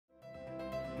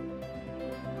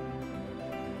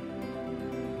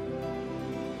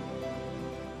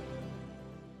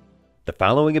The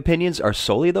following opinions are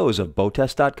solely those of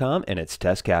BoatTEST.com and its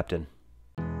test captain.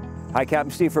 Hi,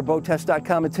 Captain Steve for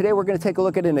BoatTEST.com, and today we're going to take a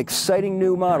look at an exciting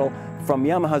new model from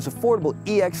Yamaha's affordable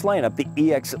EX lineup,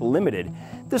 the EX Limited.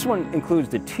 This one includes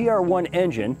the TR1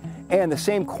 engine and the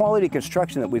same quality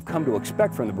construction that we've come to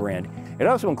expect from the brand. It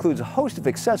also includes a host of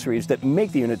accessories that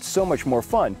make the unit so much more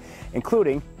fun,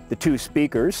 including the 2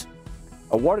 speakers,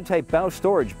 a watertight bow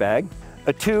storage bag,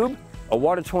 a tube, a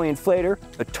water toy inflator,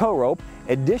 a tow rope,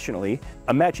 additionally,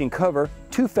 a matching cover,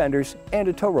 2 fenders, and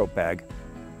a tow rope bag.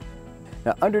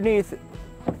 Now underneath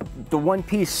the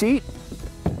one-piece seat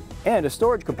and a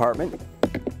storage compartment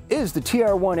is the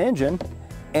TR1 engine,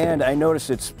 and I notice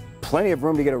it's plenty of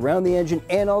room to get around the engine,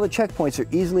 and all the checkpoints are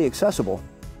easily accessible.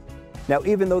 Now,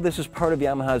 even though this is part of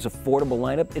Yamaha's affordable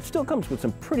lineup, it still comes with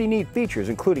some pretty neat features,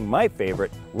 including my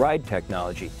favorite, ride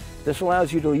technology. This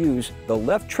allows you to use the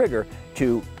left trigger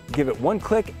to give it one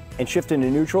click and shift into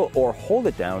neutral, or hold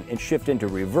it down and shift into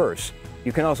reverse.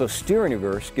 You can also steer in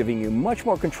reverse, giving you much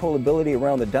more controllability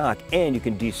around the dock, and you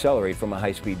can decelerate from a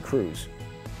high-speed cruise.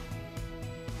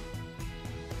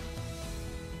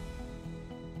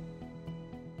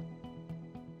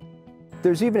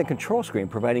 There's even a control screen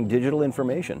providing digital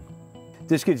information.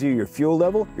 This gives you your fuel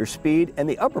level, your speed, and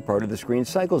the upper part of the screen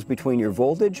cycles between your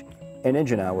voltage and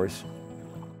engine hours.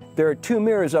 There are 2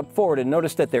 mirrors up forward, and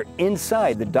notice that they're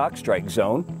inside the dock strike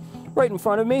zone. Right in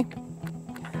front of me,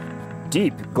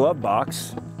 deep glove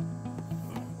box.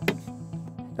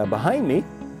 Now behind me,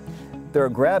 there are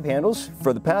grab handles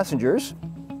for the passengers,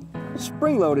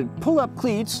 spring-loaded pull-up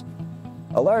cleats,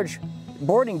 a large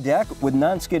boarding deck with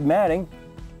non-skid matting,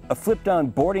 a flip-down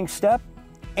boarding step,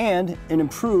 and an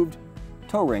improved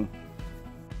tow ring.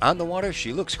 On the water,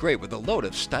 she looks great with a load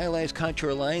of stylized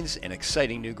contour lines and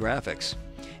exciting new graphics.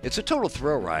 It's a total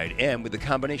thrill ride, and with the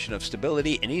combination of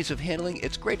stability and ease of handling,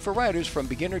 it's great for riders from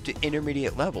beginner to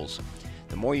intermediate levels.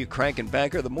 The more you crank and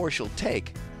bank her, the more she'll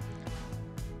take.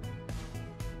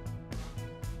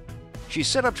 She's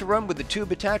set up to run with the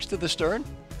tube attached to the stern,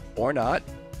 or not.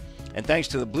 And thanks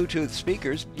to the Bluetooth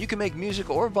speakers, you can make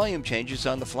music or volume changes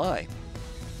on the fly.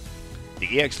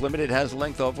 The EX Limited has a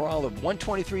length overall of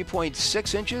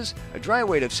 123.6 inches, a dry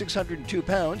weight of 602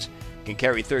 pounds, can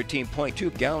carry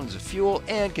 13.2 gallons of fuel,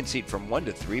 and can seat from 1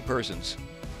 to 3 persons.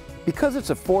 Because it's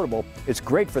affordable, it's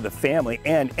great for the family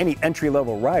and any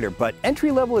entry-level rider, but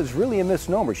entry-level is really a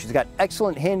misnomer. She's got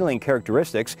excellent handling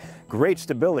characteristics, great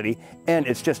stability, and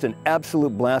it's just an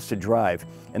absolute blast to drive.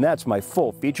 And that's my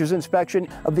full features inspection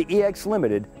of the EX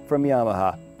Limited from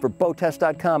Yamaha. For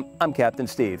BoatTEST.com, I'm Captain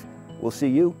Steve. We'll see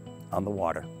you on the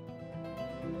water.